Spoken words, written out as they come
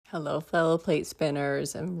Hello, fellow plate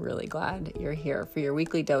spinners. I'm really glad you're here for your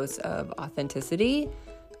weekly dose of authenticity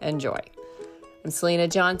and joy. I'm Selena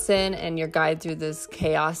Johnson, and your guide through this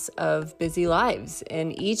chaos of busy lives.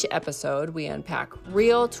 In each episode, we unpack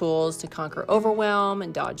real tools to conquer overwhelm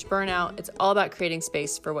and dodge burnout. It's all about creating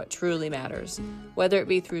space for what truly matters. Whether it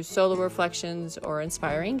be through solo reflections or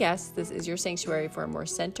inspiring guests, this is your sanctuary for a more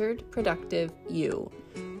centered, productive you,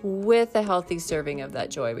 with a healthy serving of that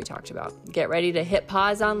joy we talked about. Get ready to hit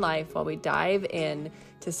pause on life while we dive in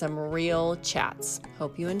to some real chats.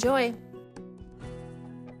 Hope you enjoy.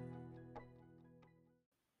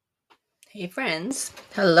 Hey friends,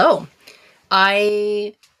 hello.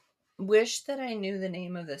 I wish that I knew the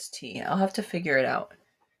name of this tea. I'll have to figure it out.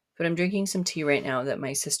 But I'm drinking some tea right now that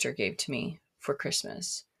my sister gave to me for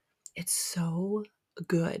Christmas. It's so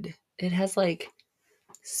good. It has like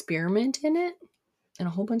spearmint in it and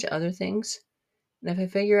a whole bunch of other things. And if I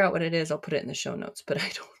figure out what it is, I'll put it in the show notes, but I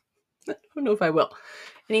don't know if I will.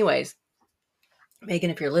 Anyways, Megan,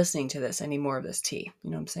 if you're listening to this, I need more of this tea.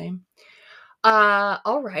 You know what I'm saying?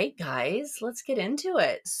 All right, guys, let's get into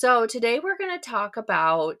it. So today we're going to talk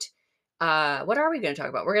about, what are we going to talk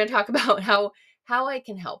about? We're going to talk about how I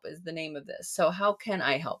can help is the name of this. So how can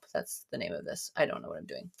I help? That's the name of this. I don't know what I'm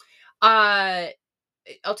doing.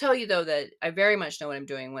 I'll tell you though, that I very much know what I'm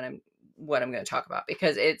doing what I'm going to talk about,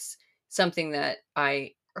 because it's something that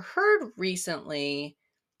I heard recently.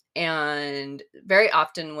 And very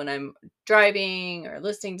often when I'm driving or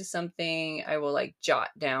listening to something, I will like jot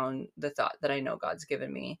down the thought that I know God's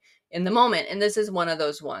given me in the moment. And this is one of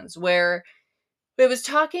those ones where it was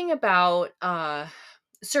talking about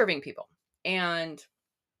serving people, and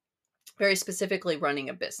very specifically running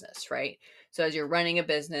a business, right? So as you're running a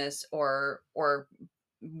business or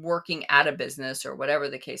working at a business or whatever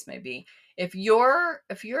the case may be, if you're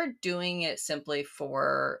doing it simply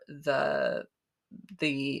for the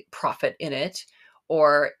profit in it,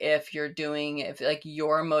 or if like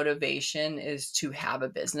your motivation is to have a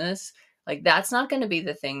business, like that's not going to be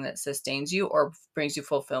the thing that sustains you or brings you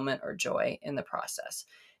fulfillment or joy in the process.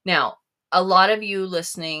 Now, a lot of you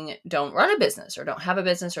listening don't run a business or don't have a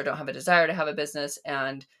business or don't have a desire to have a business,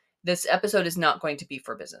 and this episode is not going to be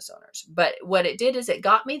for business owners. But what it did is it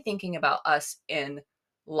got me thinking about us in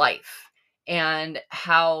life, and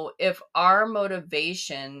how if our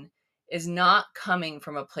motivation is not coming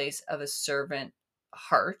from a place of a servant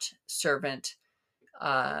heart, servant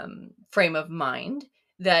frame of mind,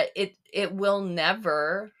 that it will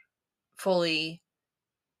never fully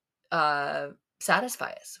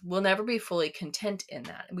satisfy us. We'll never be fully content in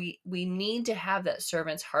that. We need to have that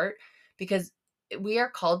servant's heart, because we are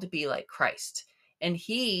called to be like Christ, and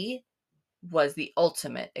he was the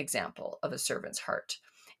ultimate example of a servant's heart.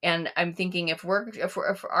 And I'm thinking, if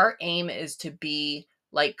our aim is to be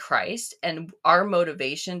like Christ and our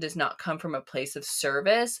motivation does not come from a place of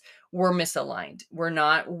service, we're misaligned. We're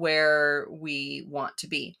not where we want to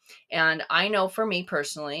be. And I know for me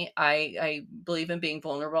personally, I believe in being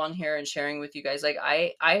vulnerable on here and sharing with you guys. Like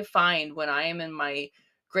I find when I am in my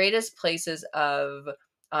greatest places of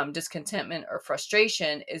discontentment or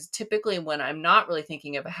frustration is typically when I'm not really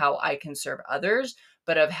thinking of how I can serve others,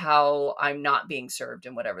 but of how I'm not being served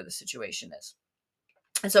in whatever the situation is.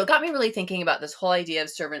 And so it got me really thinking about this whole idea of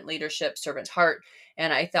servant leadership, servant's heart.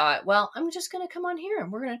 And I thought, well, I'm just going to come on here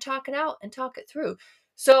and we're going to talk it out and talk it through.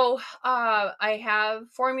 So I have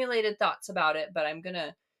formulated thoughts about it, but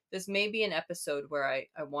this may be an episode where I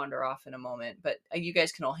wander off in a moment, but you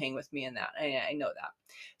guys can all hang with me in that. I know that.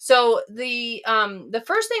 So the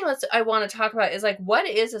first thing I want to talk about is like, what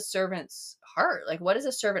is a servant's heart? Like, what is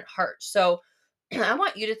a servant heart? So I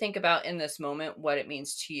want you to think about in this moment what it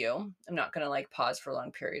means to you. I'm not going to like pause for a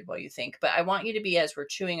long period while you think, but I want you to be, as we're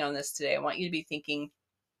chewing on this today, I want you to be thinking,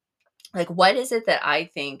 like, what is it that I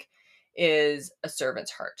think is a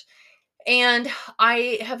servant's heart? And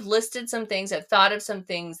I have listed some things, I've thought of some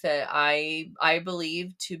things that I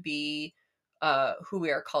believe to be who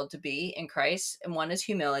we are called to be in Christ. And one is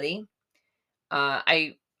humility.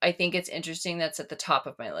 I think it's interesting that's at the top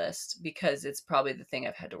of my list, because it's probably the thing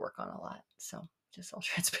I've had to work on a lot. So just all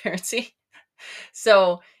transparency.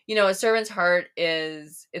 So, a servant's heart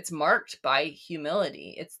it's marked by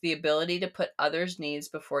humility. It's the ability to put others' needs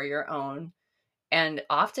before your own, and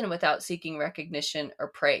often without seeking recognition or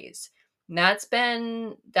praise. And that's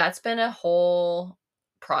been a whole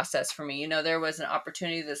process for me. There was an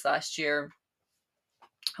opportunity this last year.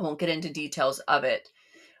 I won't get into details of it.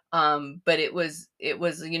 But it was,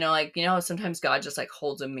 sometimes God just like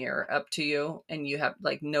holds a mirror up to you and you have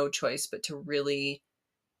like no choice but to really,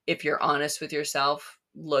 if you're honest with yourself,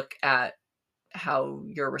 look at how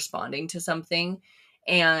you're responding to something.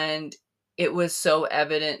 And it was so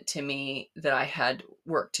evident to me that I had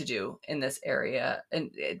work to do in this area, and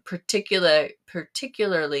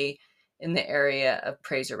particularly in the area of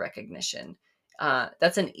praise or recognition.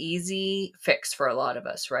 That's an easy fix for a lot of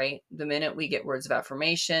us, right? The minute we get words of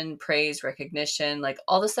affirmation, praise, recognition, like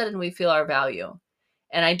all of a sudden we feel our value.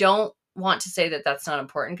 And I don't want to say that that's not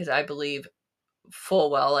important, because I believe full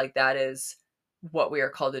well like that is what we are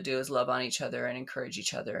called to do, is love on each other and encourage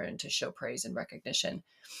each other and to show praise and recognition.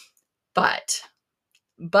 But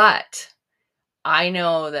I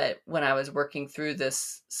know that when I was working through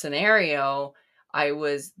this scenario,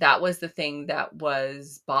 that was the thing that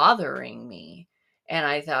was bothering me. And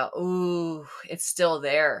I thought, ooh, it's still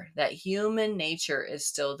there. That human nature is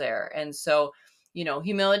still there. And so,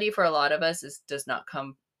 humility for a lot of us does not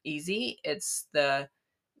come easy. It's the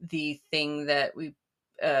thing that we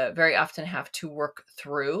very often have to work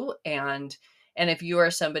through. And if you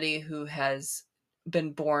are somebody who has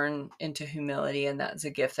been born into humility and that's a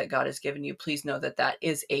gift that God has given you, please know that that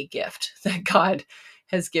is a gift that God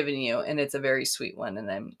has given you, and it's a very sweet one.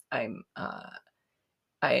 And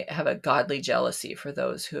I have a godly jealousy for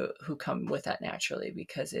those who come with that naturally,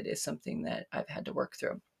 because it is something that I've had to work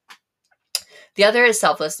through. The other is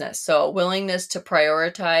selflessness. So willingness to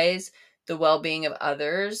prioritize the well-being of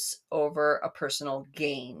others over a personal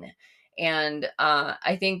gain. And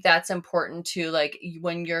I think that's important too. Like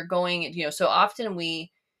when you're going, so often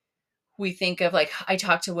we think of, like, I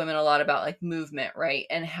talk to women a lot about like movement, right?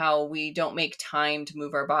 And how we don't make time to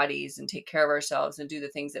move our bodies and take care of ourselves and do the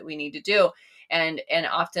things that we need to do. And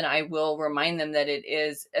often I will remind them that it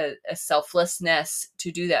is a selflessness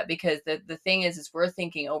to do that, because the thing is we're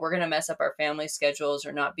thinking, oh, we're going to mess up our family schedules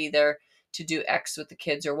or not be there to do X with the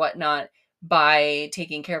kids or whatnot by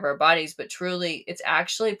taking care of our bodies. But truly, it's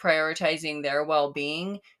actually prioritizing their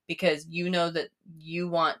well-being, because you know that you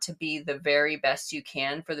want to be the very best you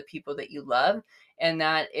can for the people that you love. And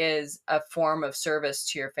that is a form of service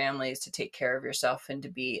to your families, to take care of yourself and to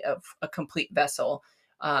be a complete vessel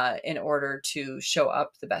in order to show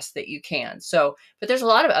up the best that you can. So, but there's a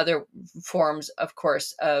lot of other forms, of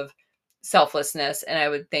course, of selflessness. And I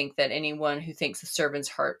would think that anyone who thinks a servant's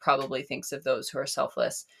heart probably thinks of those who are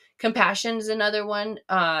selfless. Compassion is another one.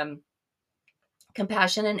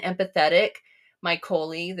 Compassion and empathetic.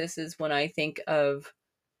 Mycoli, this is when I think of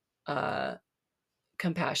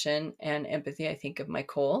compassion and empathy, I think of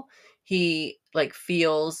Michael. He like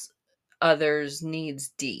feels others' needs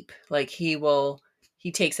deep. Like he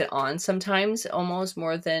takes it on sometimes, almost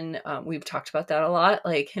more than we've talked about that a lot.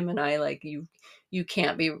 Like him and I, like you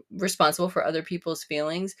can't be responsible for other people's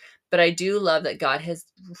feelings. But I do love that God has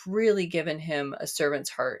really given him a servant's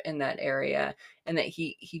heart in that area, and that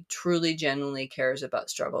he truly genuinely cares about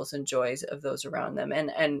struggles and joys of those around them.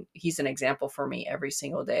 And he's an example for me every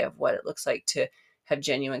single day of what it looks like to have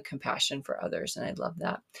genuine compassion for others. And I love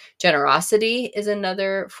that. Generosity is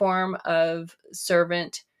another form of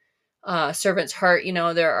servant's heart.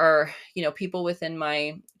 There are, people within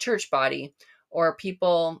my church body or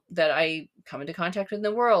people that I come into contact with in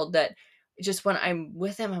the world that just when I'm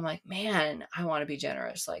with them, I'm like, man, I want to be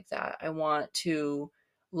generous like that. I want to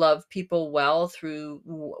love people well through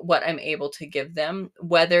what I'm able to give them,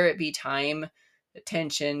 whether it be time,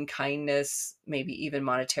 attention, kindness, maybe even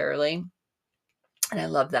monetarily. And I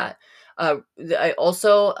love that. I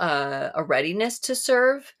also a readiness to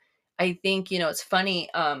serve. I think it's funny.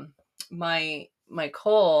 My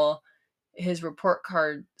Cole, his report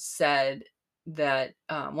card said that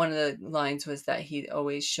one of the lines was that he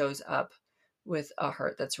always shows up with a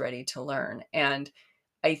heart that's ready to learn. And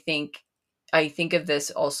I think of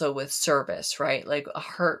this also with service, right? Like a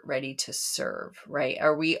heart ready to serve, right?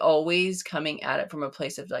 Are we always coming at it from a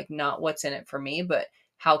place of like, not what's in it for me, but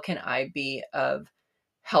how can I be of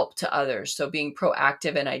help to others? So being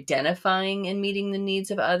proactive and identifying and meeting the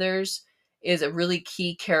needs of others is a really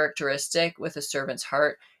key characteristic with a servant's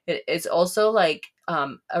heart. It's also like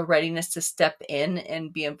a readiness to step in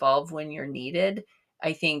and be involved when you're needed.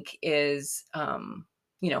 I think is,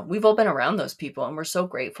 we've all been around those people and we're so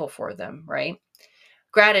grateful for them, right?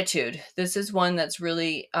 Gratitude. This is one that's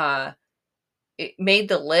really, it made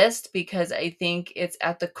the list because I think it's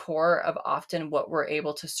at the core of often what we're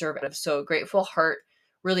able to serve out of. So a grateful heart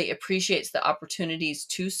really appreciates the opportunities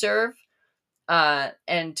to serve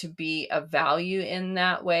and to be of value in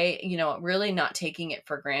that way, really not taking it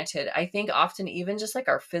for granted. I think often even just like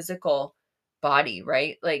our physical body,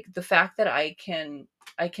 right? Like the fact that I can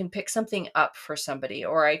pick something up for somebody,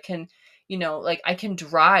 or I can, like I can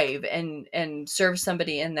drive and serve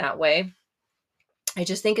somebody in that way. I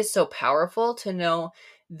just think it's so powerful to know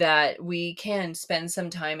that we can spend some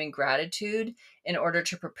time in gratitude in order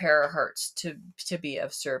to prepare our hearts to be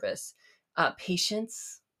of service.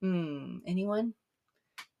 Patience. Anyone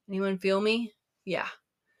feel me? Yeah.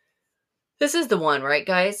 This is the one, right,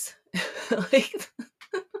 guys? Like,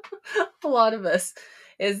 a lot of us,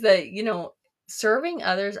 is that, serving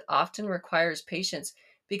others often requires patience,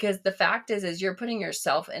 because the fact is you're putting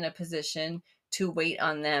yourself in a position to wait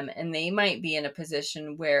on them, and they might be in a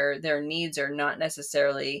position where their needs are not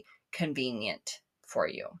necessarily convenient for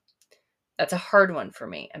you. That's a hard one for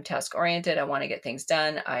me. I'm task oriented. I want to get things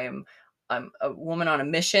done. I'm a woman on a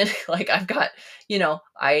mission. Like, I've got,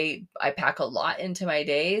 I pack a lot into my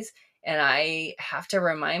days, and I have to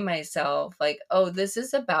remind myself, like, oh, this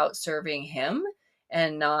is about serving him,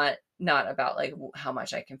 and not about like how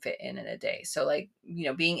much I can fit in a day. So, like,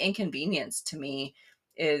 being inconvenienced to me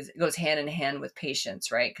goes hand in hand with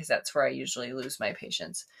patience, right? Because that's where I usually lose my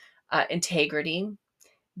patience. Integrity,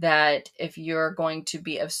 that if you're going to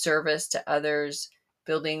be of service to others,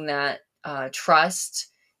 building that trust,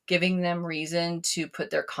 giving them reason to put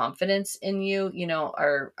their confidence in you.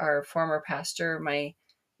 Our former pastor, my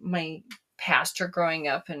pastor growing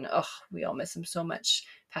up, and we all miss him so much,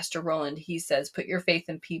 Pastor Roland, he says, put your faith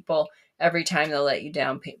in people every time they'll let you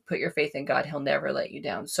down. Put your faith in God, he'll never let you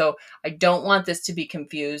down. So I don't want this to be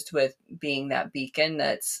confused with being that beacon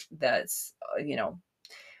that's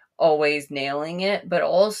always nailing it, but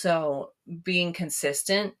also being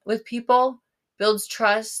consistent with people builds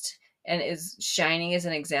trust and is shining as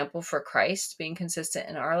an example for Christ, being consistent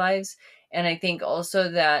in our lives. And I think also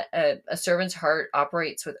that a servant's heart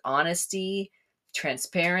operates with honesty,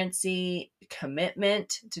 transparency,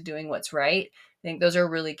 commitment to doing what's right. I think those are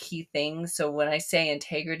really key things. So when I say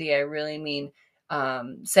integrity, I really mean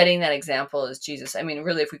setting that example as Jesus. I mean,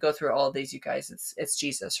 really, if we go through all of these, you guys, it's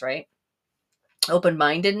Jesus, right?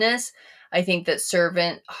 Open-mindedness. I think that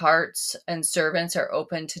servant hearts and servants are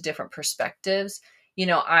open to different perspectives.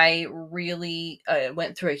 I really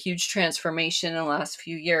went through a huge transformation in the last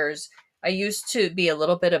few years. I used to be a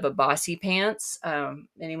little bit of a bossy pants.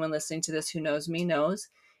 Anyone listening to this who knows me knows.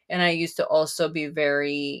 And I used to also be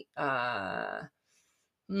very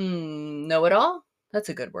know-it-all. That's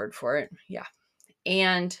a good word for it. Yeah.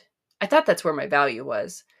 And I thought that's where my value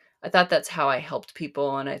was. I thought that's how I helped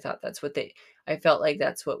people. And I thought I felt like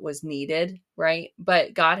that's what was needed. Right.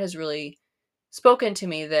 But God has really spoken to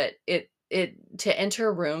me that to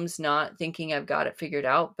enter rooms, not thinking I've got it figured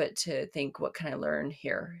out, but to think, what can I learn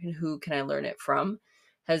here and who can I learn it from,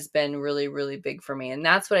 has been really, really big for me. And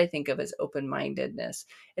that's what I think of as open-mindedness.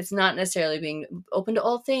 It's not necessarily being open to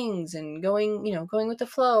all things and going with the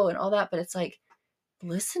flow and all that, but it's like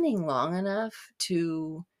listening long enough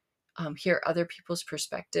to hear other people's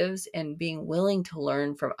perspectives and being willing to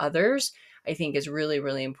learn from others, I think is really,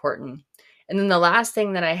 really important. And then the last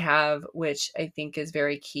thing that I have, which I think is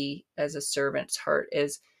very key as a servant's heart,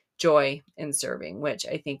 is joy in serving, which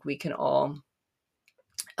I think we can all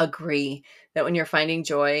agree that when you're finding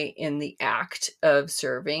joy in the act of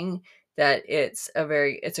serving, that it's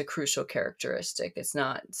a crucial characteristic. It's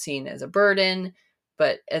not seen as a burden,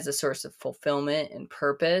 but as a source of fulfillment and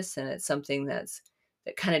purpose. And it's something that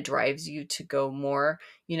kind of drives you to go more.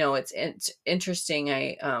 It's interesting.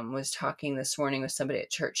 I was talking this morning with somebody at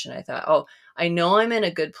church, and I thought, oh, I know I'm in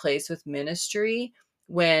a good place with ministry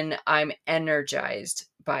when I'm energized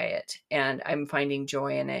by it and I'm finding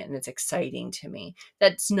joy in it and it's exciting to me.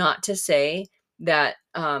 That's not to say that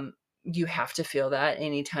you have to feel that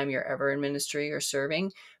anytime you're ever in ministry or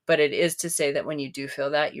serving, but it is to say that when you do feel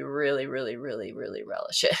that, you really, really, really, really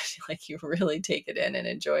relish it. Like, you really take it in and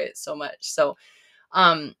enjoy it so much. So,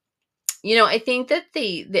 I think that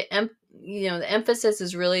the emphasis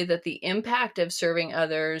is really that the impact of serving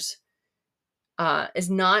others is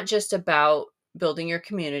not just about building your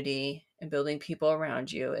community and building people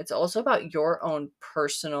around you. It's also about your own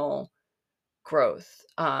personal growth.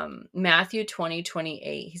 Matthew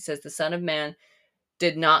 20:28, he says, the Son of Man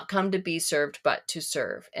did not come to be served, but to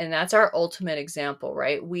serve. And that's our ultimate example,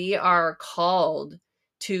 right? We are called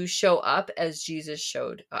to show up as Jesus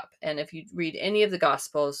showed up. And if you read any of the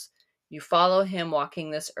Gospels, you follow him walking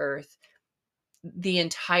this earth the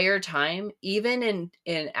entire time, even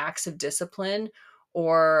in acts of discipline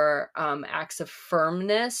or acts of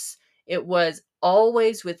firmness, it was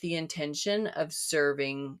always with the intention of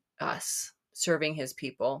serving us, serving his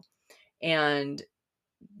people, and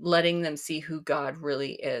letting them see who God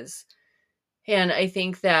really is. And I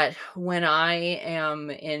think that when I am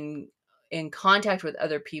in contact with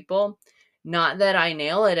other people, not that I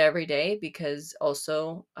nail it every day, because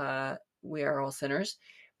also we are all sinners,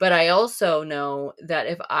 but I also know that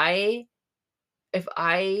if I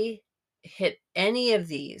hit any of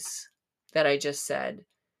these that I just said,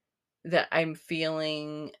 that I'm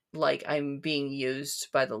feeling like I'm being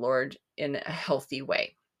used by the Lord in a healthy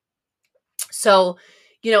way. So,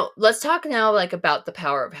 let's talk now like about the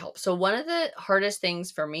power of help. So one of the hardest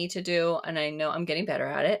things for me to do, and I know I'm getting better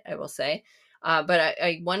at it, I will say, but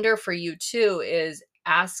I wonder for you too, is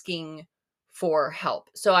asking for help.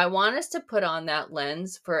 So I want us to put on that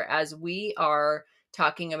lens for as we are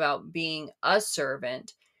talking about being a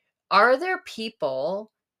servant. Are there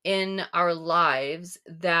people in our lives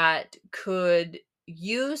that could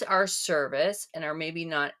use our service and are maybe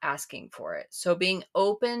not asking for it? So being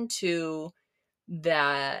open to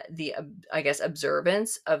I guess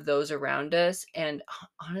observance of those around us, and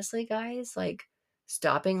honestly guys, like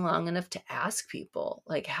stopping long enough to ask people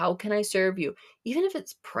like, how can I serve you, even if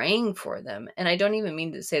it's praying for them. And I don't even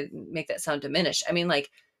mean to say make that sound diminished. I mean,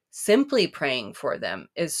 like, simply praying for them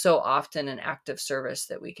is so often an act of service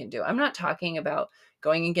that we can do. I'm not talking about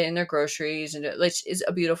going and getting their groceries, and which is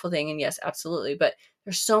a beautiful thing, and yes, absolutely, but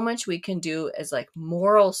there's so much we can do as like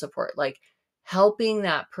moral support, like helping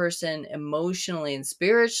that person emotionally and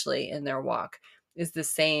spiritually in their walk is the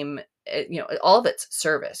same, all of it's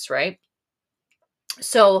service, right?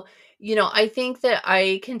 So, I think that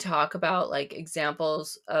I can talk about like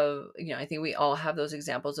examples of, I think we all have those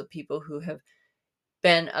examples of people who have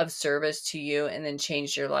been of service to you and then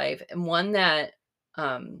changed your life. And one that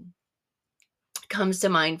um, comes to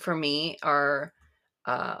mind for me are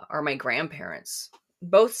my grandparents,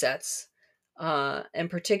 both sets, and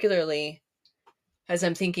particularly as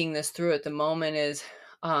I'm thinking this through at the moment is,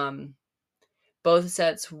 um, both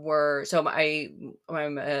sets were, so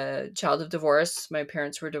I'm a child of divorce. My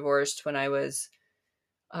parents were divorced when I was,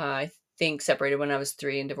 I think separated when I was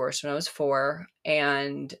 3 and divorced when I was 4.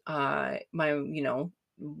 And, everyone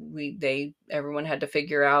had to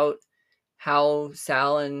figure out how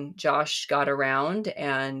Sal and Josh got around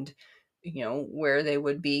and, where they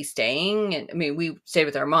would be staying. And I mean, we stayed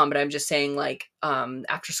with our mom, but I'm just saying like,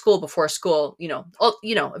 after school, before school,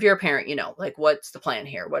 if you're a parent, like what's the plan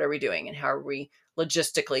here? What are we doing? And how are we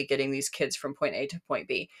logistically getting these kids from point A to point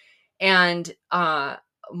B? And,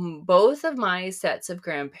 both of my sets of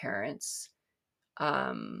grandparents,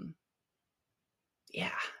 um,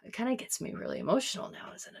 yeah, it kind of gets me really emotional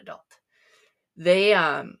now as an adult. They,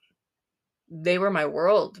 they were my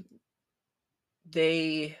world.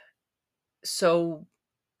 They so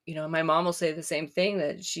my mom will say the same thing,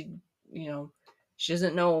 that she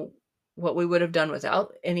doesn't know what we would have done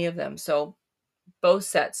without any of them. So both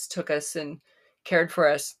sets took us and cared for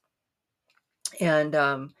us. And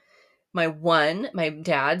my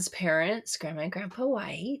dad's parents, Grandma and Grandpa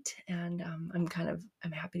White, and I'm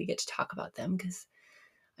happy to get to talk about them because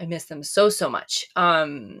I miss them so much.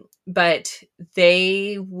 But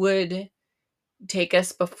they would take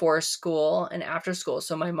us before school and after school.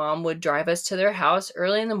 So my mom would drive us to their house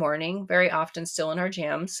early in the morning, very often still in our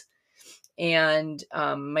jams. And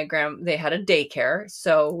they had a daycare,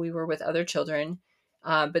 so we were with other children.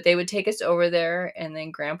 But they would take us over there, and then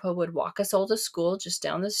Grandpa would walk us all to school just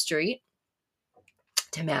down the street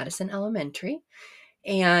to Madison Elementary,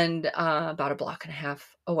 and about a block and a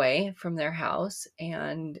half away from their house.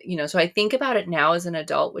 And so I think about it now as an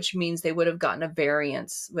adult, which means they would have gotten a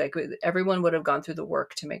variance, like everyone would have gone through the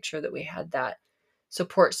work to make sure that we had that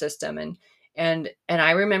support system. And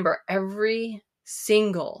I remember every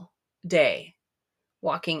single day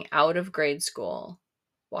walking out of grade school,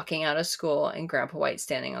 walking out of school, and Grandpa White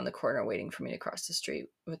standing on the corner waiting for me to cross the street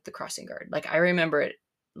with the crossing guard. Like, I remember it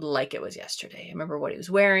like it was yesterday. I remember what he was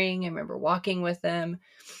wearing. I remember walking with them.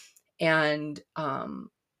 And,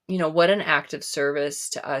 what an act of service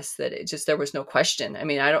to us, that there was no question. I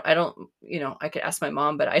mean, I don't, I could ask my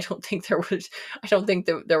mom, but I don't think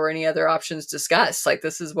there were any other options discussed. Like,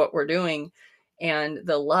 this is what we're doing. And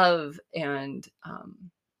the love and,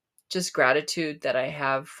 just gratitude that I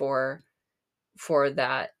have for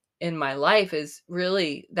that in my life is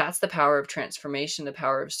really, that's the power of transformation. The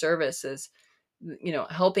power of service is,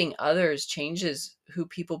 helping others changes who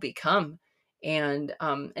people become. And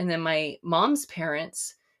then my mom's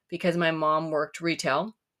parents, because my mom worked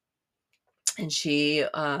retail, and she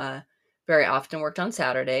very often worked on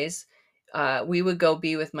Saturdays, we would go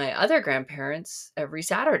be with my other grandparents every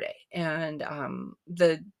Saturday. And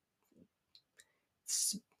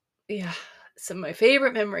yeah, some of my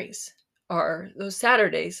favorite memories are those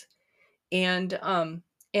Saturdays. And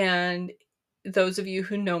those of you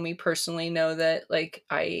who know me personally know that, like,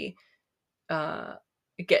 I uh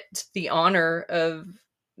get the honor of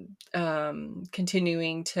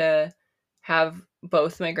continuing to have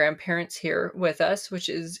both my grandparents here with us, which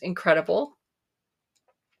is incredible.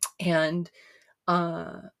 And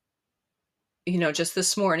just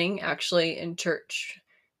this morning, actually, in church,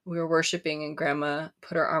 we were worshiping and grandma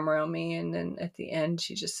put her arm around me. And then at the end,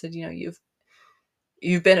 she just said,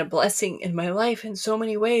 you've been a blessing in my life in so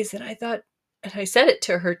many ways. And I thought, and I said it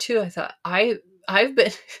to her too. I thought, I've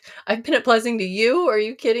been, I've been a blessing to you. Are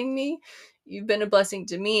you kidding me? You've been a blessing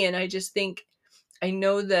to me. And I just think, I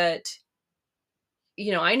know that,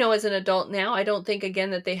 I know as an adult now, I don't think again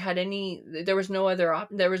that they had there was no other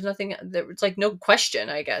there was nothing, there was like no question,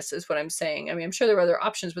 I guess is what I'm saying. I mean, I'm sure there were other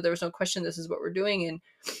options, but there was no question this is what we're doing.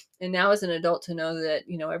 And now as an adult to know that,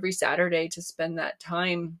 every Saturday to spend that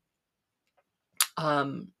time,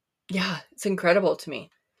 um, yeah, it's incredible to me.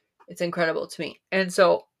 It's incredible to me. And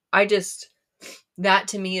so I just, that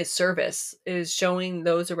to me is service, is showing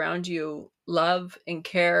those around you love and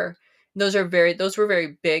care. Those were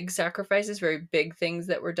very big sacrifices, very big things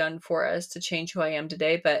that were done for us to change who I am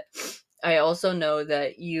today. But I also know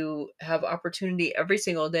that you have opportunity every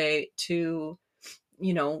single day to,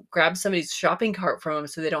 grab somebody's shopping cart from them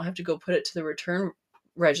so they don't have to go put it to the return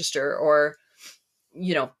register, or,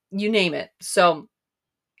 you name it. So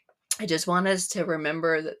I just want us to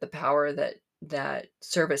remember that the power that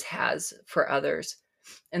service has for others,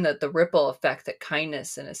 and that the ripple effect that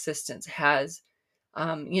kindness and assistance has.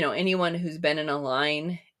 Anyone who's been in a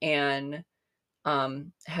line and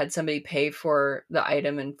had somebody pay for the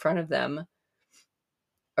item in front of them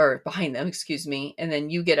or behind them, excuse me, and then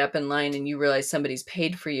you get up in line and you realize somebody's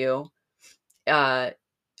paid for you.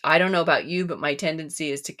 I don't know about you, but my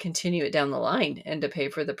tendency is to continue it down the line and to pay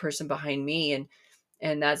for the person behind me.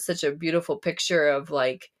 And that's such a beautiful picture of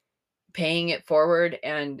like paying it forward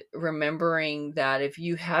and remembering that if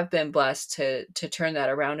you have been blessed to turn that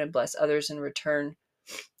around and bless others in return.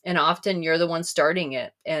 And often you're the one starting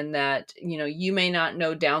it, and that, you may not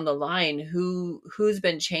know down the line who's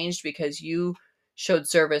been changed because you showed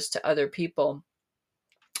service to other people.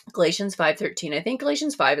 Galatians 5:13. I think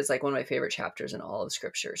Galatians 5 is like one of my favorite chapters in all of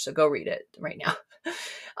scripture. So go read it right now.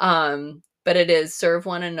 But it is serve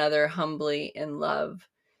one another humbly in love.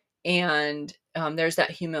 And there's that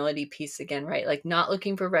humility piece again, right? Like not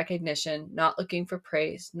looking for recognition, not looking for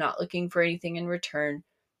praise, not looking for anything in return,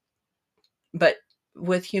 but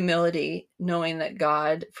with humility, knowing that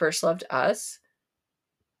God first loved us,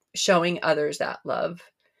 showing others that love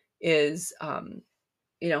is, I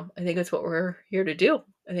think it's what we're here to do.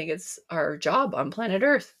 I think it's our job on planet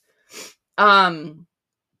Earth.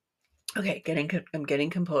 Okay, I'm getting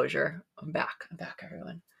composure. I'm back,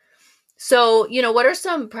 everyone. So, what are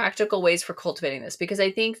some practical ways for cultivating this? Because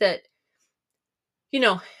I think that,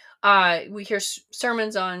 we hear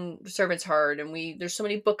sermons on servant's heart, and there's so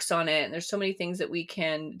many books on it, and there's so many things that we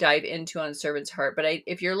can dive into on servant's heart. But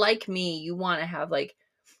if you're like me, you want to have like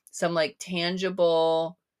some like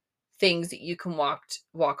tangible things that you can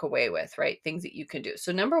walk away with, right? Things that you can do.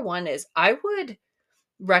 So number one is I would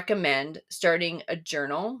recommend starting a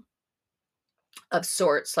journal of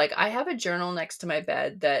sorts. Like I have a journal next to my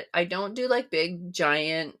bed that I don't do like big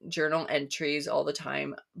giant journal entries all the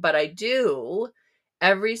time, but I do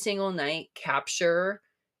every single night capture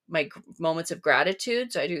my moments of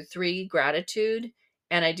gratitude. So I do 3 gratitude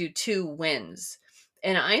and I do 2 wins.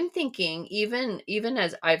 And I'm thinking, even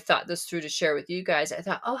as I've thought this through to share with you guys, I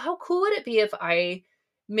thought, oh, how cool would it be if I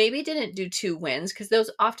maybe didn't do 2 wins, because those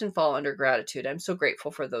often fall under gratitude. I'm so grateful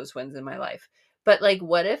for those wins in my life. But like,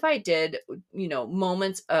 what if I did,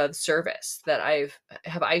 moments of service that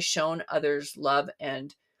I shown others love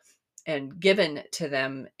and given to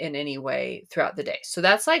them in any way throughout the day. So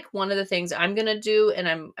that's like one of the things I'm going to do.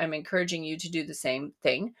 And I'm encouraging you to do the same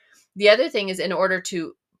thing. The other thing is, in order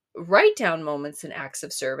to write down moments and acts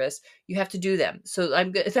of service, you have to do them. So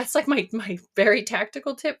that's like my very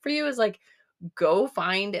tactical tip for you is like, go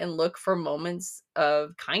find and look for moments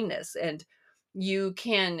of kindness. And you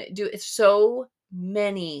can do it so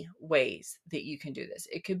many ways that you can do this.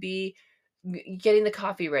 It could be getting the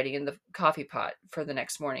coffee ready in the coffee pot for the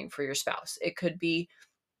next morning for your spouse. It could be,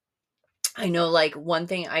 I know, like one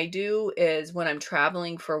thing I do is when I'm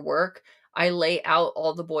traveling for work, I lay out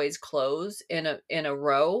all the boys' clothes in a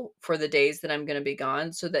row for the days that I'm going to be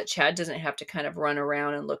gone, so that Chad doesn't have to kind of run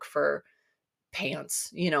around and look for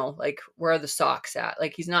pants, like where are the socks at?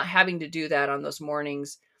 Like he's not having to do that on those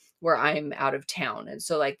mornings where I'm out of town. And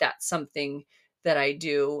so like that's something that I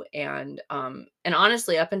do. And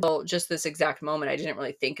honestly, up until just this exact moment, I didn't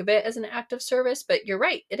really think of it as an act of service, but you're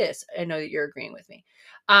right, it is. I know that you're agreeing with me.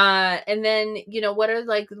 And then, what are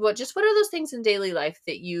what are those things in daily life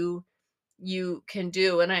that you can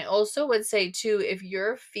do? And I also would say too, if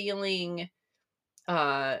you're feeling,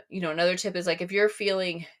 another tip is like, if you're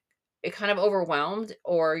feeling kind of overwhelmed,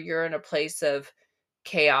 or you're in a place of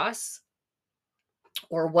chaos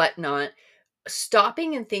or whatnot,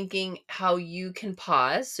 stopping and thinking how you can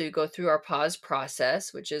pause. So you go through our pause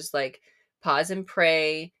process, which is like pause and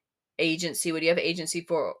pray, agency. What do you have agency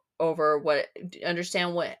for over? What,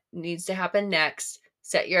 understand what needs to happen next,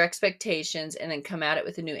 set your expectations, and then come at it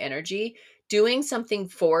with a new energy. Doing something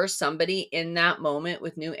for somebody in that moment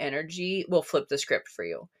with new energy will flip the script for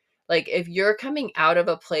you. Like if you're coming out of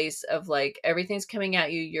a place of like everything's coming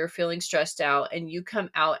at you, you're feeling stressed out, and you come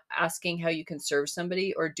out asking how you can serve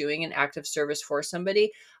somebody or doing an act of service for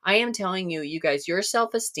somebody, I am telling you, you guys, your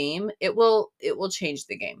self-esteem, it will change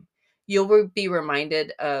the game. You'll be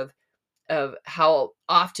reminded of how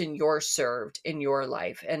often you're served in your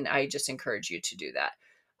life, and I just encourage you to do that.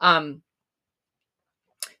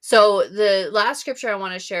 So the last scripture I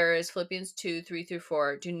want to share is Philippians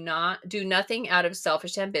 2:3-4. Do nothing out of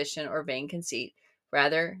selfish ambition or vain conceit.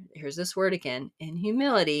 Rather, here's this word again, in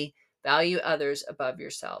humility, value others above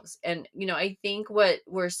yourselves. And I think what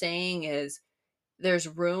we're saying is there's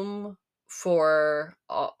room for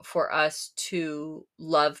us to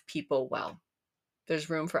love people well. There's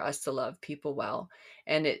room for us to love people well,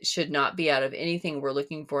 and it should not be out of anything we're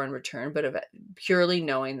looking for in return, but of purely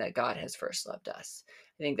knowing that God has first loved us.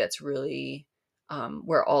 I think that's really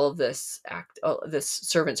where all of this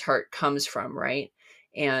servant's heart comes from, right?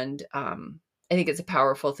 And I think it's a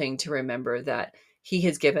powerful thing to remember that He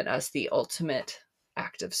has given us the ultimate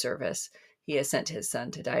act of service. He has sent His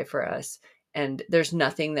Son to die for us, and there's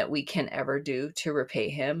nothing that we can ever do to repay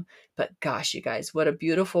Him. But gosh, you guys, what a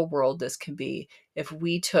beautiful world this can be if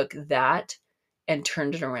we took that and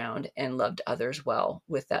turned it around and loved others well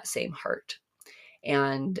with that same heart.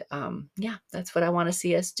 And yeah, that's what I want to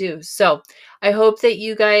see us do. So I hope that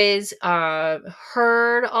you guys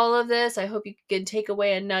heard all of this. I hope you can take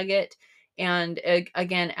away a nugget. And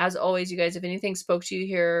again, as always, you guys, if anything spoke to you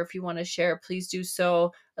here, if you want to share, please do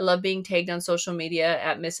so. I love being tagged on social media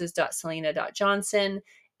at mrs.selena.johnson.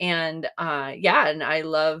 And yeah, and I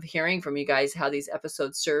love hearing from you guys how these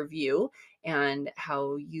episodes serve you and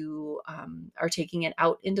how you are taking it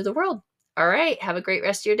out into the world. All right. Have a great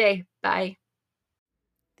rest of your day. Bye.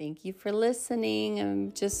 Thank you for listening.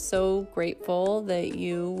 I'm just so grateful that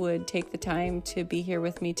you would take the time to be here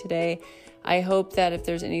with me today. I hope that if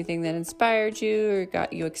there's anything that inspired you or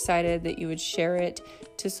got you excited, that you would share it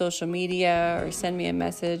to social media or send me a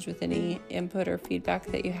message with any input or feedback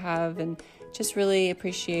that you have. And just really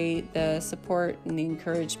appreciate the support and the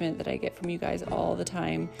encouragement that I get from you guys all the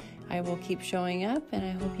time. I will keep showing up, and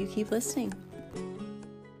I hope you keep listening.